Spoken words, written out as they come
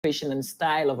operation and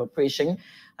style of operation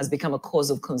has become a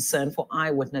cause of concern for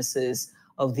eyewitnesses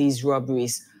of these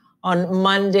robberies. On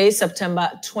Monday, September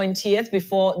 20th,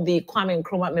 before the Kwame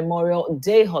Nkrumah Memorial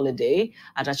Day holiday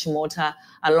at Achimota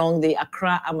along the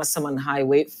Accra-Amasaman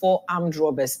Highway, 4 armed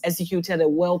robbers executed a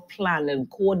well-planned and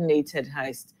coordinated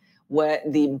heist where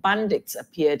the bandits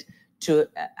appeared to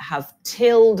have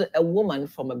tailed a woman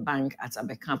from a bank at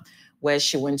Abeka, where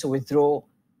she went to withdraw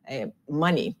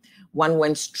money. One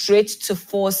went straight to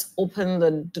force open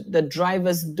the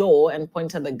driver's door and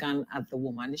pointed the gun at the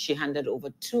woman. She handed over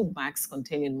 2 bags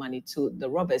containing money to the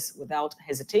robbers without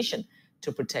hesitation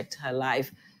to protect her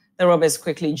life. The robbers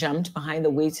quickly jumped behind the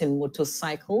waiting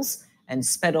motorcycles and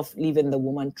sped off, leaving the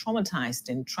woman traumatized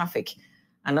in traffic.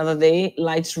 Another day,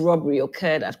 light robbery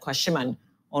occurred at Kwashiman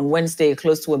on Wednesday,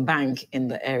 close to a bank in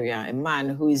the area. A man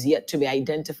who is yet to be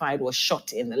identified was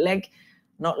shot in the leg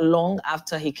not long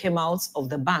after he came out of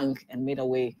the bank and made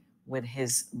away with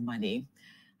his money.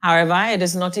 However, it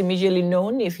is not immediately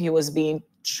known if he was being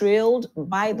trailed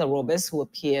by the robbers who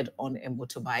appeared on a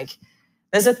motorbike.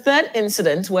 There's a third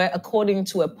incident where, according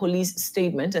to a police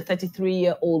statement, a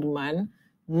 33-year-old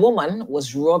woman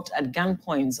was robbed at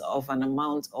gunpoint of an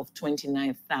amount of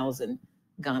 29,000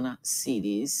 Ghana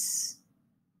cedis.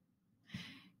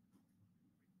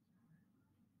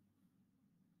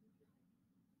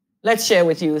 Let's share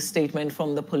with you a statement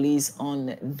from the police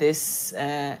on this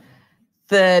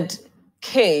third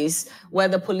case, where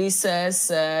the police says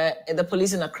the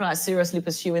police in Accra are seriously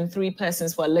pursuing 3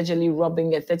 persons for allegedly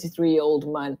robbing a 33-year-old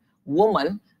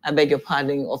woman, I beg your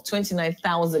pardon, of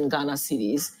 29,000 Ghana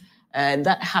cedis.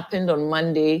 That happened on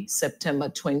Monday, September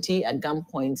 20, at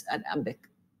gunpoint at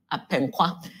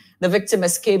Apenkwa. The victim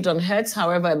escaped unhurt.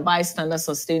 However, a bystander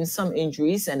sustained some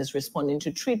injuries and is responding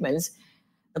to treatments.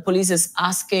 The police is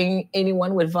asking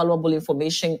anyone with valuable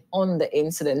information on the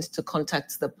incident to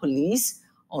contact the police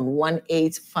on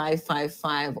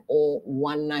 18555 or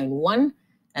 191.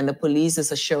 And the police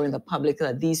is assuring the public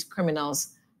that these criminals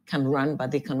can run, but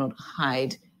they cannot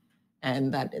hide,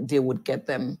 and that they would get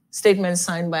them. Statement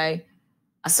signed by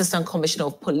Assistant Commissioner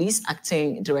of Police,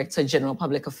 Acting Director General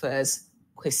Public Affairs,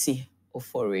 Kwesi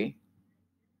Ofori.